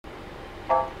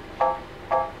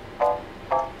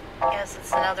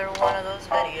another one of those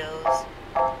videos.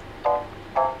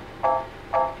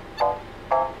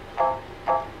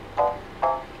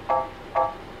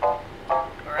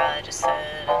 Where I just sit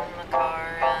in my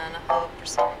car and I hope for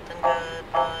something good,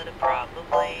 but it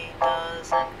probably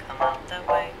doesn't come out that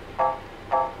way.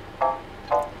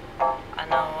 I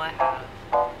know I have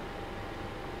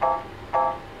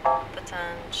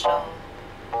potential.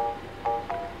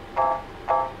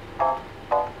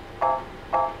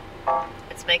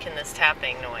 It's making this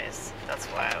tapping noise. That's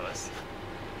why I was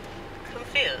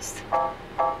confused.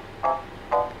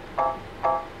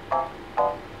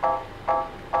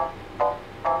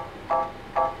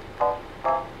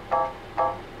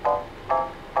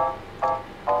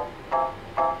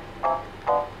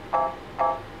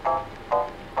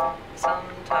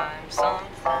 Sometimes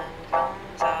something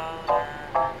comes out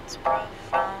and it's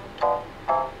profound.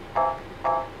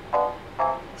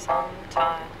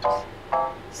 Sometimes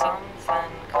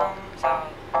something comes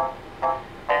out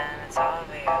and it's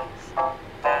obvious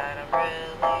that I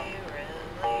really,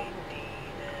 really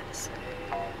needed to say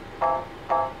it.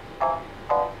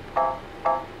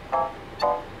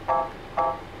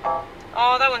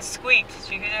 Oh, that one squeaked.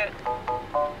 Did you hear it?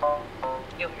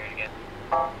 You'll hear it again.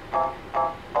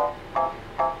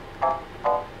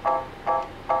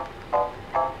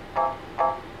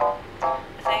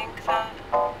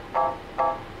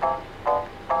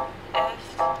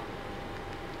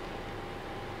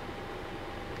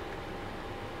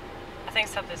 I think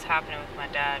something's happening with my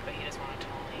dad, but he doesn't want to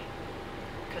tell me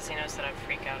because he knows that I'd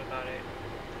freak out about it.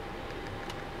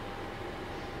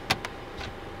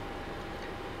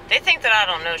 They think that I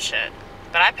don't know shit,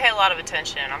 but I pay a lot of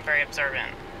attention. I'm very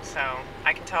observant, so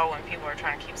I can tell when people are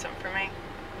trying to keep something from me.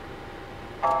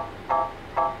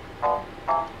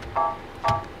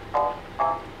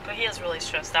 But he is really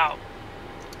stressed out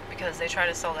because they tried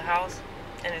to sell the house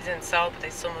and it didn't sell, but they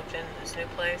still moved into this new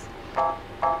place.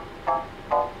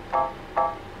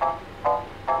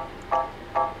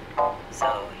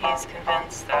 So he's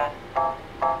convinced that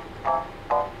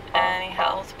any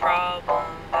health problem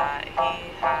that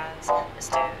he has is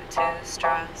due to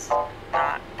stress,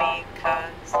 not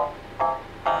because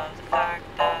of the fact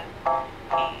that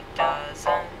he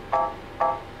doesn't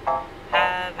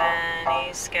have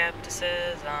any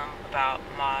skepticism about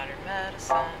modern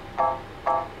medicine.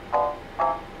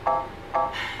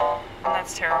 And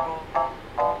that's terrible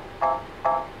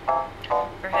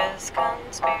for his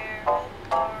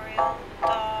conspiratorial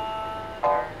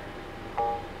daughter.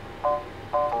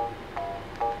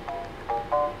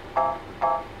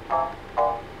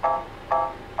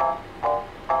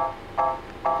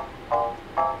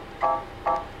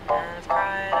 And I've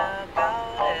cried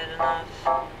about it enough,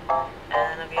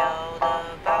 and I've yelled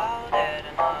about it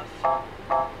enough,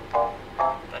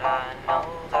 but I know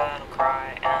that I'll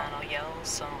cry and I'll yell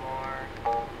some more.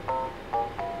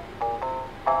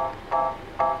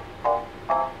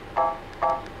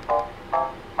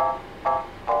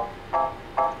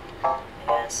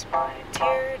 Yes, my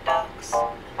tear ducts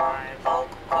and my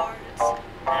vocal cords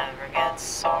never get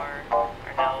sore, or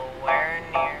nowhere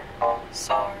near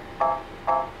sore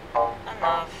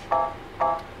enough.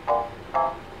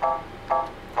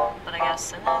 But I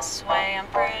guess in this way I'm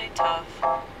pretty tough,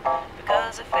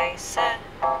 because I face it,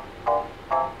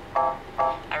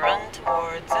 I run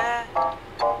towards it.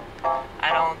 I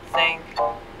don't think,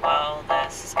 well,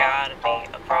 this has gotta be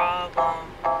a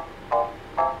problem.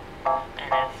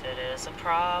 And if it is a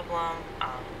problem,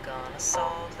 I'm gonna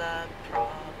solve that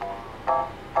problem.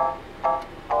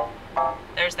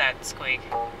 There's that squeak.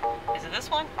 Is it this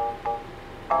one?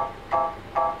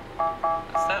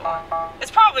 What's that one?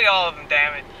 It's probably all of them,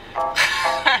 damn it.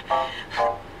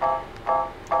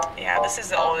 Yeah, this is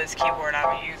the oldest keyboard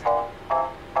I've been using.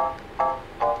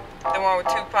 The one with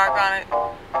Tupac on it.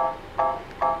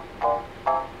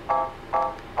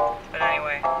 But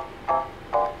anyway, I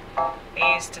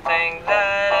used to think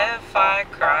that if I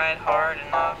cried hard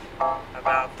enough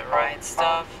about the right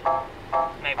stuff,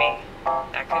 maybe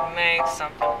that could make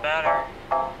something better.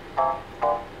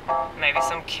 Maybe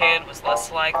some kid was less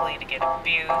likely to get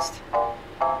abused.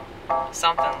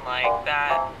 Something like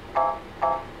that.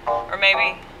 Or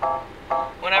maybe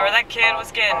whenever that kid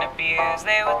was getting abused,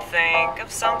 they would think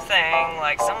of something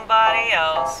like somebody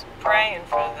else praying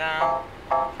for them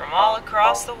from all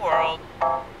across the world.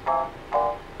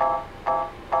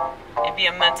 It'd be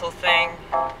a mental thing,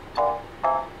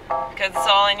 because it's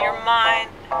all in your mind,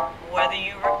 whether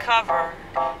you recover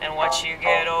and what you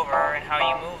get over and how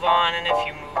you move on and if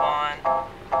you move on.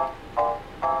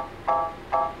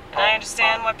 And I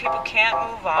understand why people can't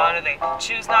move on, or they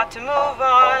choose not to move on.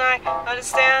 I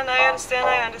understand.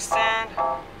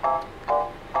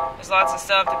 There's lots of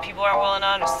stuff that people aren't willing to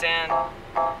understand.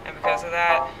 And because of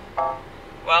that,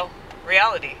 well,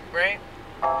 reality, right?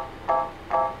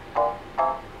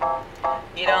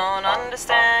 You don't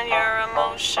understand your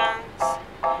emotions.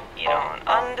 You don't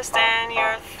understand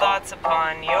your thoughts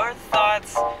upon your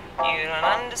thoughts. You don't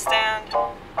understand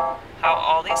how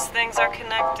all these things are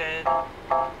connected.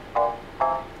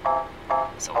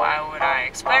 So why would I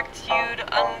expect you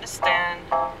to understand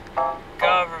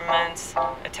governments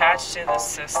attached to the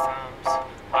systems?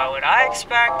 Why would I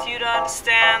expect you to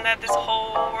understand that this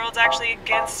whole world's actually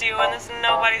against you and there's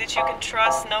nobody that you can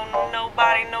trust?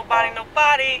 Nobody,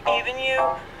 even you.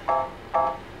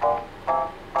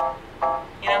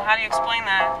 You know, how do you explain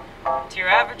that to your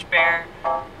average bear?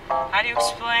 How do you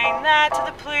explain that to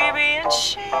the plebeian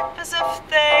sheep as if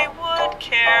they would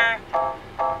care?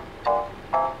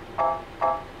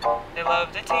 They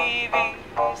love their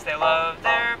TVs, they love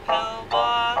their pill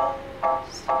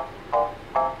bottles.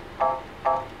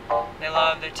 They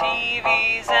love their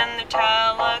TVs and their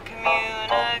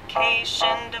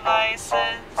telecommunication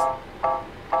devices.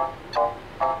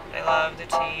 They love their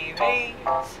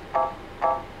TVs.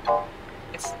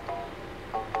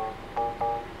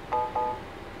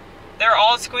 They're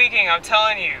all squeaking, I'm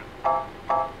telling you.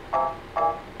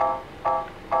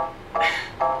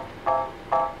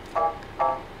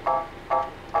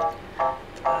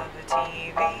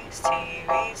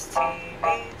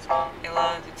 TVs. They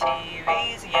love the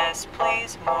TVs, yes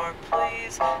please, more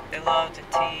please. They love the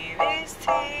TVs.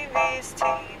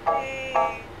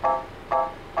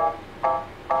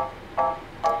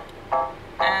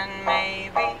 And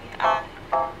maybe I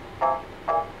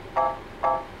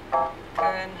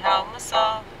couldn't help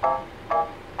myself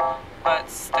but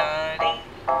study.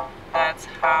 That's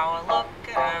how I look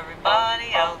at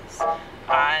everybody else.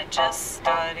 I just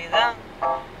study them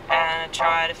and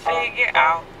try to figure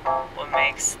out what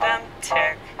makes them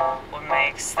tick, what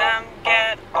makes them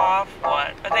get off,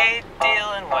 what are they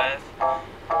dealing with.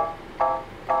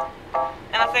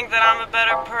 And I think that I'm a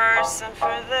better person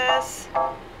for this.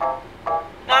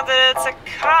 Not that it's a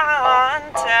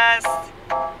contest.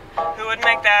 Who would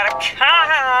make that a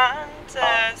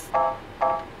contest?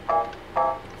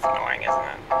 It's annoying, isn't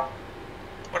it?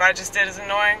 What I just did is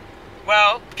annoying.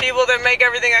 Well, people that make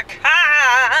everything a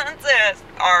contest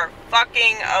are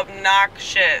fucking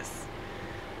obnoxious.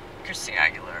 Christina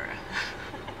Aguilera.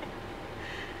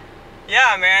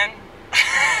 Yeah, man.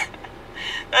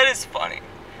 That is funny.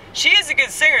 She is a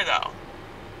good singer, though.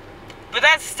 But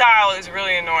that style is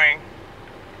really annoying.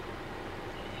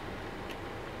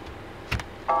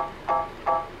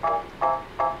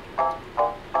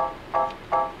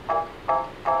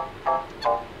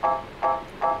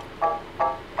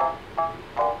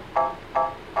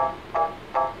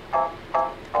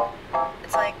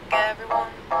 It's like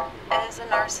everyone is a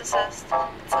narcissist.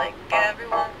 It's like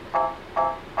everyone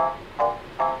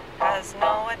has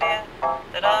no idea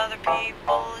that other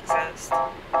people exist.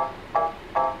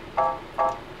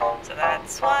 So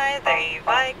that's why they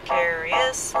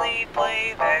vicariously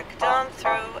play victim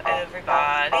through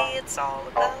everybody. It's all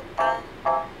about them.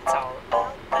 It's all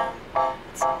about them.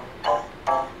 It's all about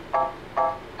them.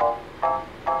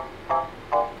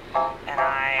 And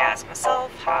I ask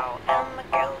myself, how am I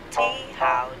guilty?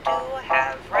 How do I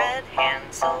have red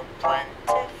hands so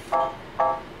plentiful?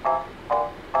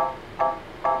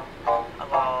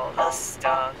 Of all the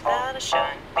stuff that I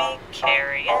shouldn't be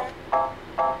carrying.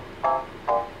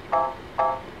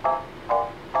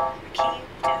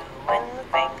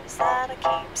 That I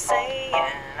keep saying,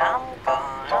 I'm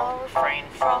gonna refrain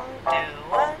from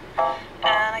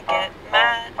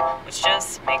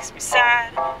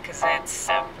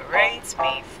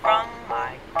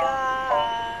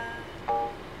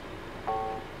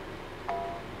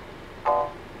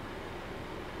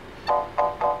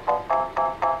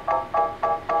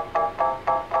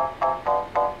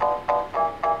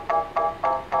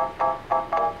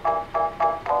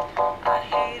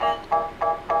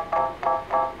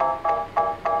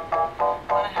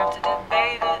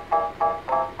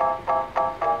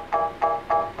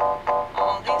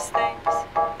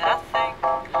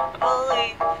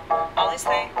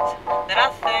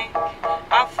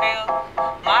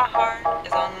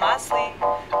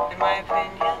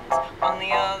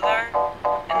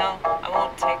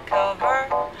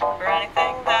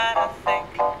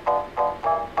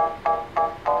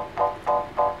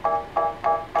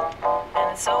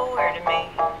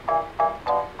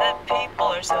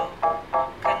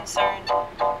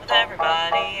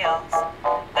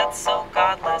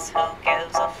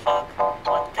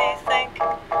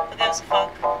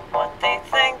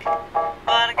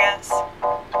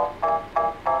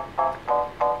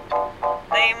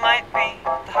They might be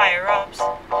the higher-ups.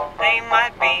 They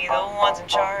might be the ones in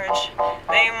charge.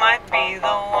 They might be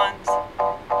the ones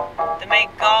that make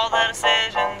all the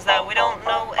decisions that we don't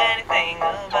know anything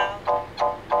about.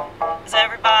 Is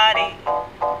everybody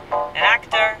an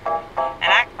actor,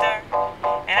 an actor,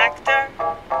 an actor?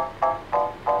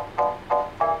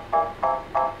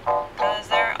 'Cause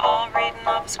they're all reading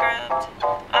off a script.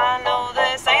 I know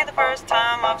this ain't the first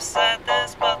time I've said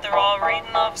this, but they're all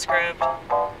reading off a script.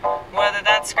 Whether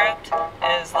that script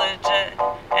is legit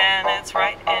and it's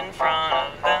right in front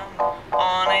of them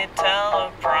on a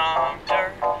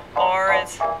teleprompter, or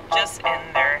it's just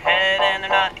in their head and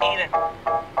they're not even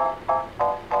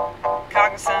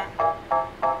cognizant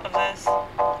of this.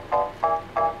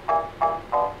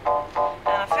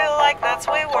 And I feel like that's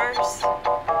way worse,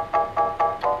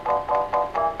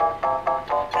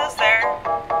 'cause they're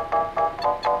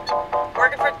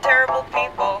working for terrible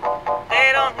people.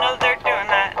 They don't know they're doing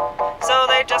that, so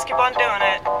they just keep on doing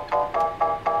it.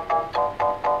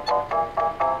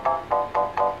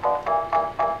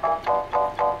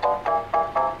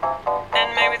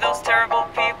 And maybe those terrible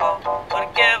people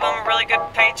would give them a really good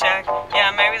paycheck.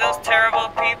 Yeah, maybe those terrible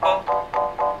people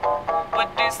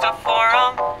would do stuff for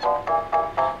them.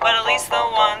 But at least the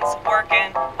ones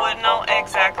working would know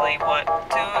exactly what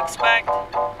to expect.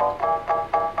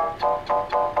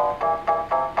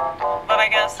 But I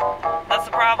guess that's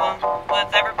the problem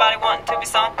with everybody wanting to be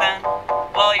something.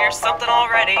 Well, you're something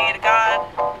already to God.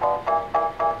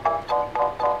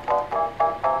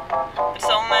 But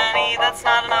so many, that's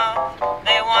not enough.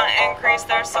 They want to increase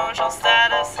their social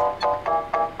status.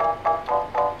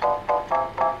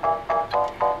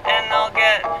 And they'll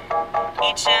get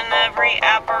each and every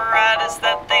apparatus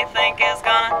that they think is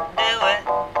gonna do it.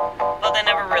 But they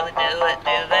never really do it,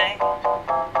 do they?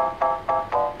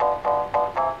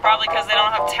 Probably because they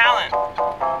don't have talent.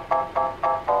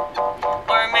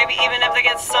 Or maybe even if they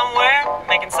get somewhere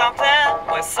making something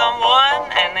with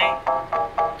someone and they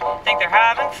think they're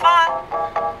having fun,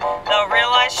 they'll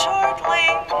realize shortly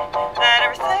that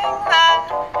everything that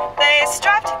they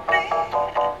strive to be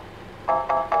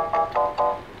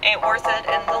ain't worth it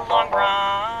in the long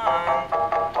run.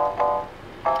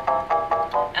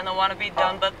 And they want to be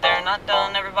done, but they're not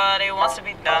done. Everybody wants to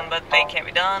be done, but they can't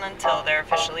be done until they're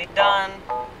officially done.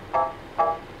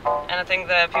 And I think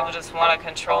that people just want to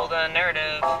control the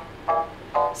narrative.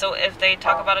 So if they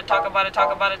talk about it, talk about it, talk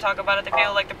about it, talk about it, they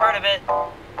feel like they're part of it.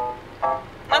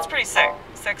 And that's pretty sick.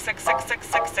 Sick, sick, sick, sick,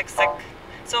 sick, sick, sick.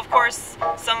 So of course,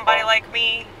 somebody like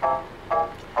me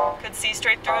could see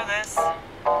straight through this,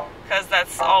 because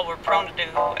that's all we're prone to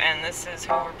do, and this is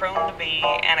who we're prone to be,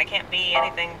 and I can't be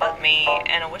anything but me,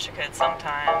 and I wish I could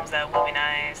sometimes. That would be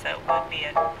nice. That would be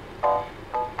a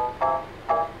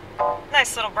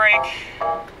nice little break.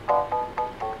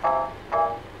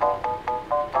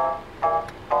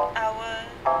 I would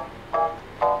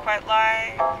quite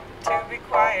like to be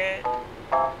quiet.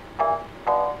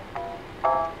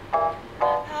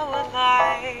 I would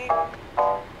like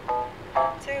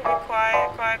to be quiet,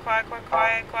 quiet, quiet, quiet,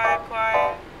 quiet, quiet,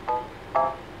 quiet.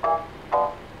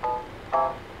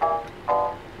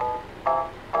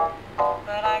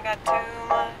 But I got too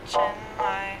much in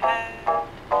my head,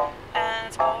 and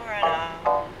it's pouring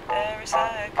out every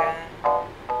second.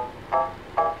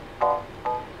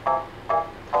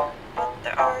 But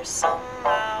there are some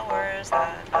hours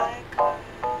that I could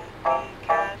be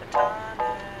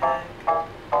catatonic,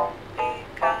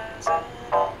 because it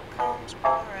all comes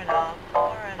pouring out,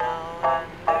 and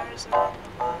there's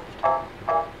nothing left.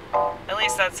 At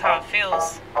least that's how it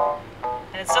feels.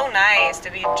 And it's so nice to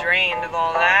be drained of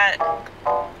all that.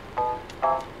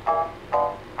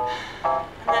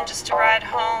 And then just to ride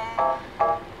home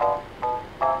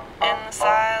in the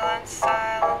silence,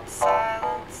 silence,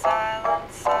 silence,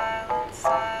 silence, silence,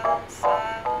 silence,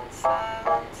 silence,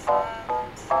 silence,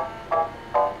 silence, silence.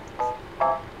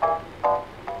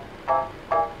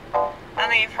 I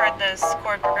know you've heard this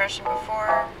chord progression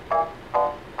before.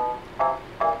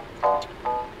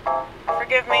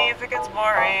 Forgive me if it gets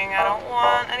boring. I don't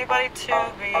want anybody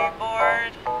to be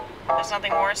bored. There's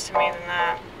nothing worse to me than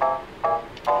that.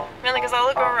 Mainly because I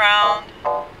look around,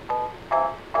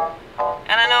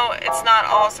 and I know it's not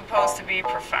all supposed to be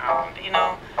profound, you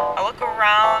know. I look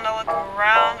around,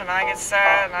 and I get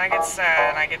sad, and I get sad,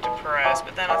 and I get depressed.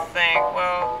 But then I think,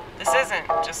 well, this isn't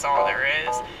just all there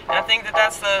is. And I think that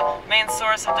that's the main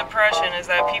source of depression, is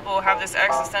that people have this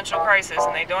existential crisis,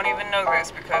 and they don't even know this,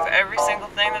 because every single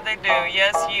thing that they do,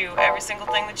 yes, you, every single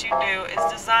thing that you do is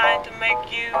designed to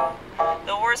make you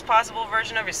the worst possible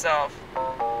version of yourself.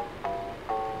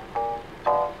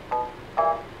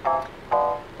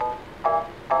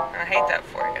 And I hate that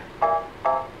for you.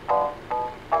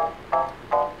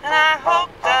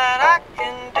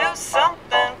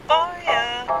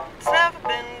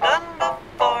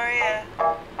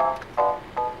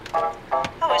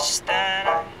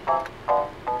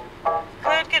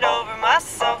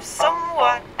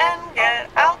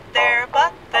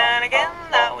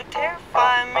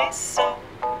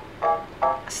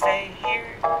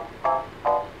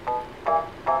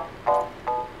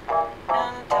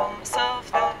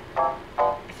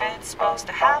 supposed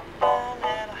to happen,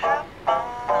 it'll happen.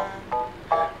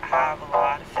 I have a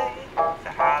lot of faith,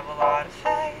 I have a lot of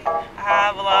faith, I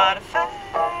have a lot of faith.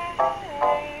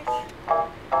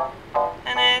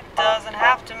 And it doesn't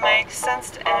have to make sense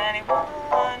to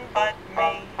anyone but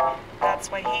me. That's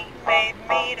why he made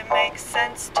me, to make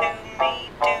sense to me.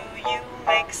 Do you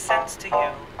make sense to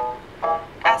you?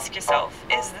 Ask yourself,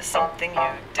 is this something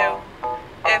you do?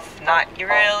 If not, you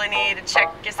really need to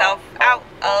check yourself out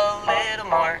a little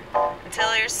more,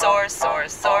 until you're sore, sore,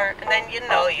 sore, and then you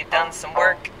know you've done some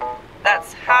work.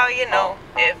 That's how you know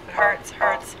if it hurts,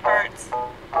 hurts, hurts.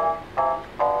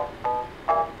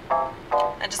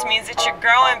 That just means that you're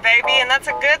growing, baby, and that's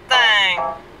a good thing.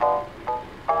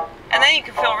 And then you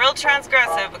can feel real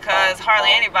transgressive, because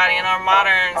hardly anybody in our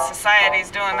modern society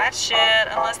is doing that shit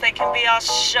unless they can be all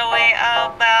showy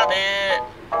about it.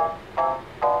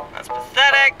 That's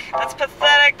pathetic. That's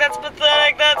pathetic. That's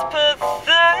pathetic. That's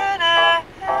pathetic.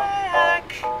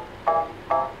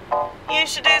 You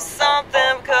should do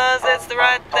something because it's the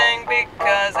right thing,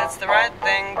 because it's the right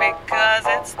thing, because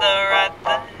it's the right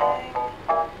thing.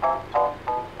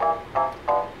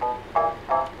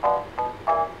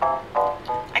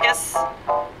 I guess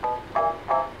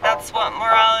that's what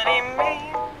morality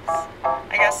means.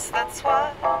 I guess that's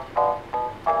what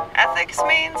ethics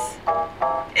means.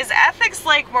 Is ethics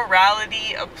like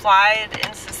morality applied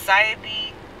in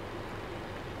society?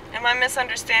 Am I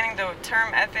misunderstanding the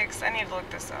term ethics? I need to look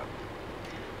this up.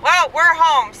 Well, we're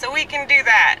home, so we can do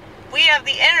that. We have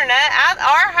the internet at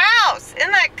our house.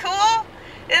 Isn't that cool?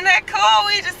 Isn't that cool?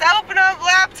 We just open up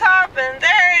laptop and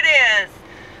there it is.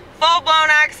 Full-blown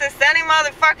access to any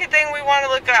motherfucking thing we want to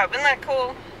look up. Isn't that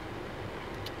cool?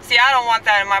 See, I don't want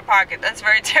that in my pocket. That's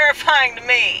very terrifying to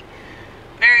me.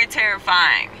 Very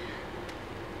terrifying.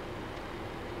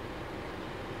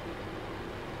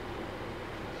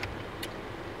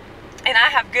 And I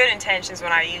have good intentions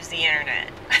when I use the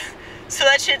internet. So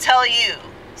that should tell you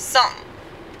something.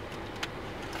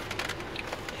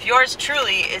 If yours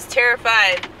truly is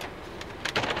terrified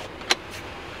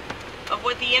of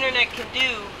what the internet can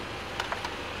do,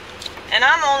 and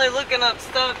I'm only looking up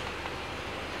stuff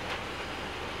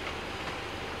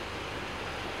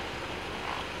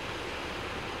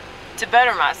to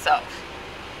better myself.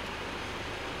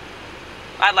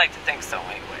 I'd like to think so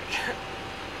anyway.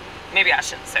 Maybe I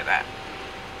shouldn't say that.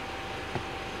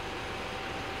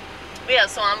 But yeah,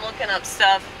 so I'm looking up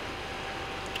stuff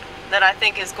that I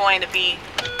think is going to be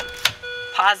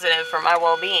positive for my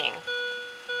well-being.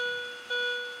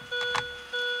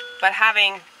 But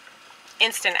having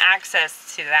instant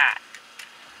access to that,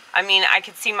 I mean, I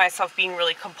could see myself being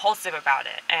really compulsive about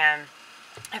it. And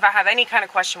if I have any kind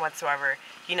of question whatsoever,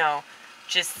 you know,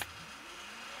 just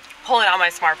pulling out my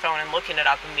smartphone and looking it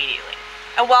up immediately.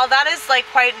 And while that is like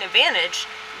quite an advantage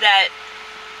that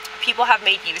people have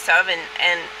made use of,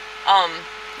 and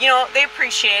you know, they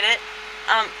appreciate it,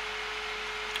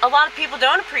 a lot of people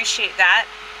don't appreciate that.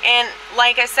 And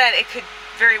like I said, it could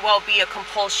very well be a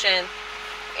compulsion.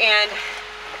 And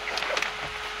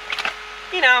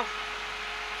you know,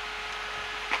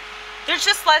 there's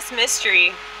just less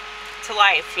mystery to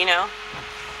life, you know,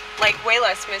 like way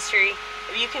less mystery.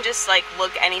 If you can just like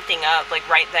look anything up like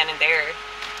right then and there.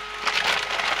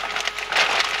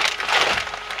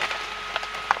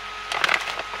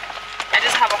 I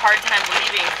just have a hard time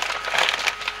believing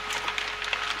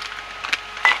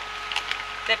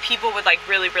that people would like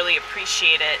really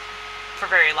appreciate it for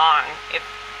very long if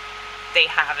they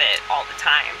have it all the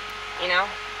time, you know?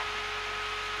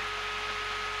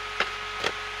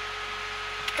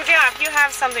 Because yeah, if you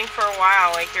have something for a while,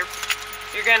 like you're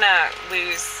gonna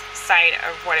lose sight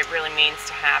of what it really means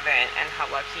to have it and how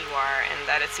lucky you are and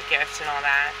that it's a gift and all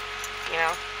that, you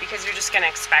know? Because you're just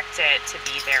gonna expect it to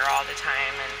be there all the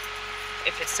time, and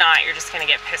if it's not, you're just gonna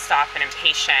get pissed off and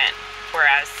impatient,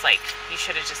 whereas like you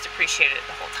should have just appreciated it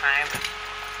the whole time.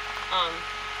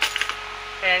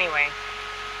 But anyway,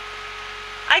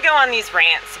 I go on these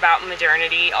rants about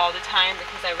modernity all the time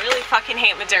because I really fucking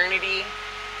hate modernity.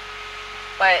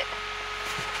 But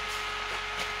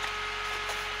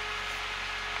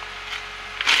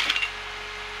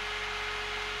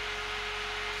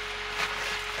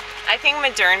I think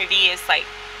modernity is like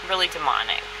really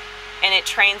demonic, and it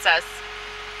trains us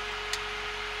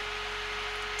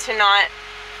to not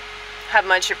have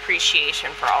much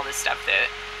appreciation for all the stuff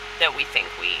that we think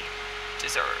we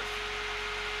deserve,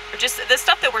 or just the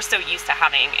stuff that we're so used to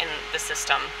having in the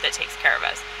system that takes care of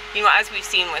us. You know, as we've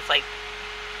seen with like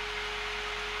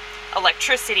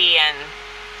electricity and,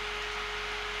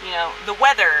 you know, the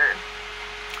weather,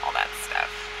 all that stuff.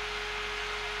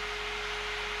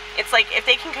 It's like if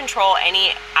they can control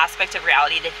any aspect of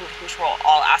reality, they can control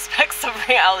all aspects of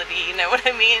reality, you know what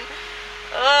I mean?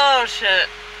 Oh, shit.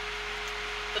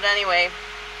 But anyway,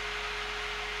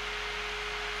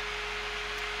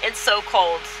 it's so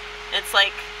cold. It's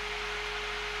like,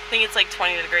 I think it's like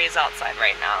 20 degrees outside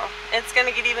right now. It's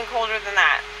gonna get even colder than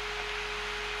that.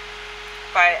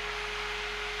 But,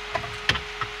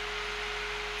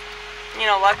 you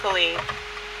know, luckily,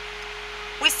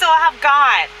 we still have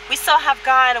God. We still have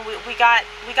God, and we got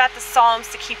the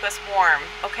Psalms to keep us warm,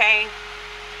 okay?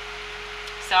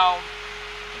 So,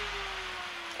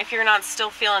 if you're not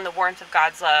still feeling the warmth of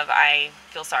God's love, I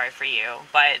feel sorry for you.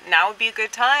 But now would be a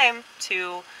good time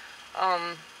to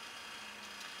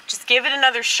just give it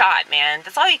another shot, man.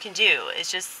 That's all you can do,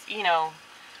 is just, you know,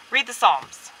 read the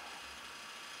Psalms.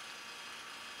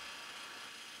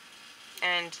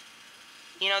 And,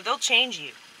 you know, they'll change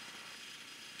you.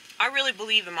 I really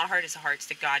believe in my heart of hearts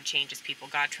that God changes people,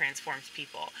 God transforms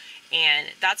people. And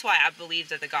that's why I believe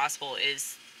that the gospel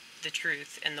is the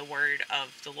truth and the word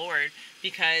of the Lord,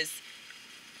 because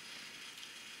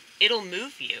it'll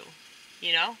move you,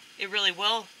 you know? It really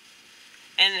will.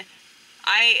 And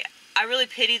I really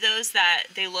pity those that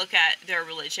they look at their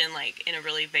religion like in a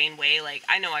really vain way. Like,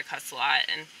 I know I cuss a lot,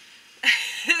 and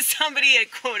somebody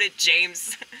had quoted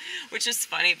James, which is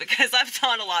funny because I've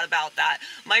thought a lot about that.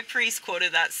 My priest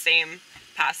quoted that same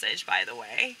passage, by the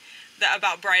way,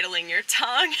 about bridling your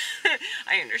tongue.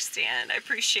 I understand. I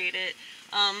appreciate it.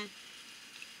 I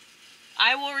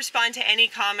will respond to any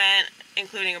comment,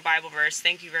 including a Bible verse.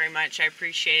 Thank you very much. I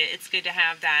appreciate it. It's good to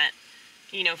have that,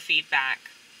 you know, feedback.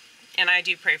 And I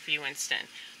do pray for you, Winston.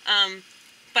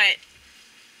 But,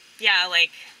 yeah,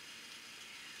 like,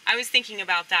 I was thinking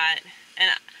about that, and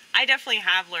I definitely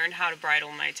have learned how to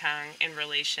bridle my tongue in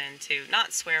relation to,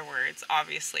 not swear words,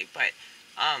 obviously, but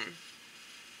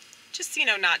just, you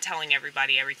know, not telling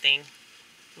everybody everything,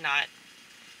 not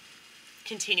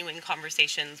continuing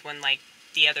conversations when, like,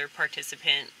 the other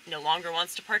participant no longer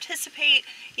wants to participate.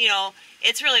 You know,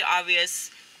 it's really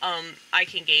obvious. I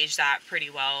can gauge that pretty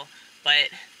well.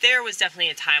 But there was definitely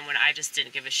a time when I just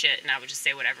didn't give a shit and I would just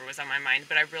say whatever was on my mind.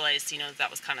 But I realized, you know, that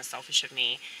was kind of selfish of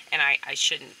me, and I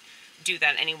shouldn't do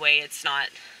that anyway. It's not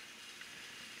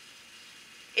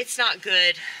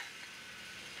good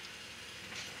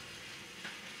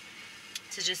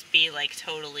to just be like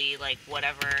totally like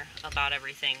whatever about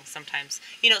everything sometimes.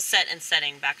 You know, set and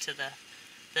setting, back to the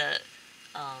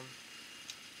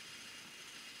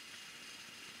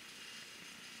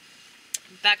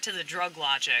drug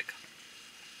logic.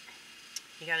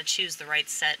 You got to choose the right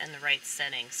set and the right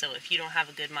setting. So if you don't have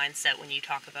a good mindset when you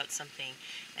talk about something,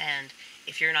 and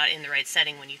if you're not in the right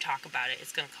setting when you talk about it,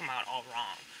 it's going to come out all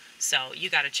wrong. So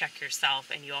you got to check yourself,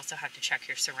 and you also have to check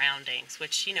your surroundings,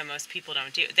 which, you know, most people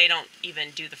don't do. They don't even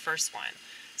do the first one.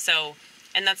 So,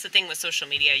 and that's the thing with social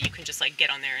media. You can just like get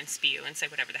on there and spew and say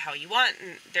whatever the hell you want,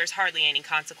 and there's hardly any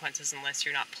consequences unless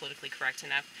you're not politically correct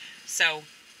enough. So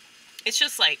it's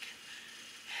just like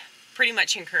pretty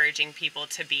much encouraging people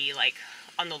to be like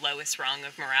on the lowest rung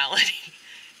of morality,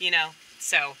 you know?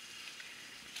 So,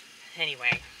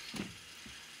 anyway,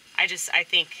 I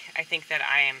think that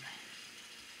I am,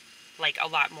 like, a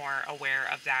lot more aware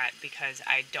of that because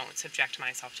I don't subject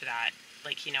myself to that.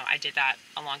 Like, you know, I did that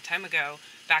a long time ago,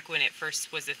 back when it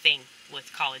first was a thing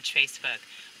with college Facebook.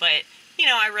 But, you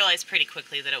know, I realized pretty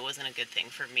quickly that it wasn't a good thing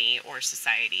for me or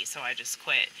society, so I just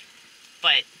quit.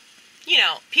 But, you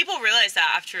know, people realize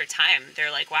that after a time.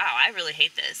 They're like, wow, I really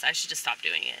hate this. I should just stop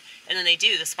doing it. And then they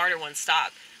do. The smarter ones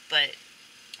stop. But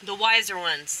the wiser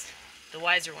ones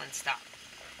stop.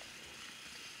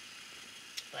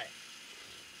 But,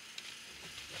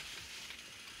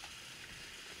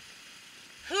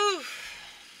 whew.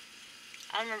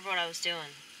 I don't remember what I was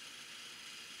doing.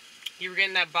 You were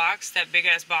getting that box, that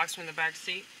big-ass box from the back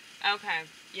seat? Okay.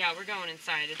 Yeah, we're going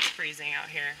inside. It's freezing out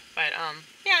here. But,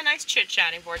 yeah, nice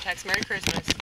chit-chatting, Vortex. Merry Christmas.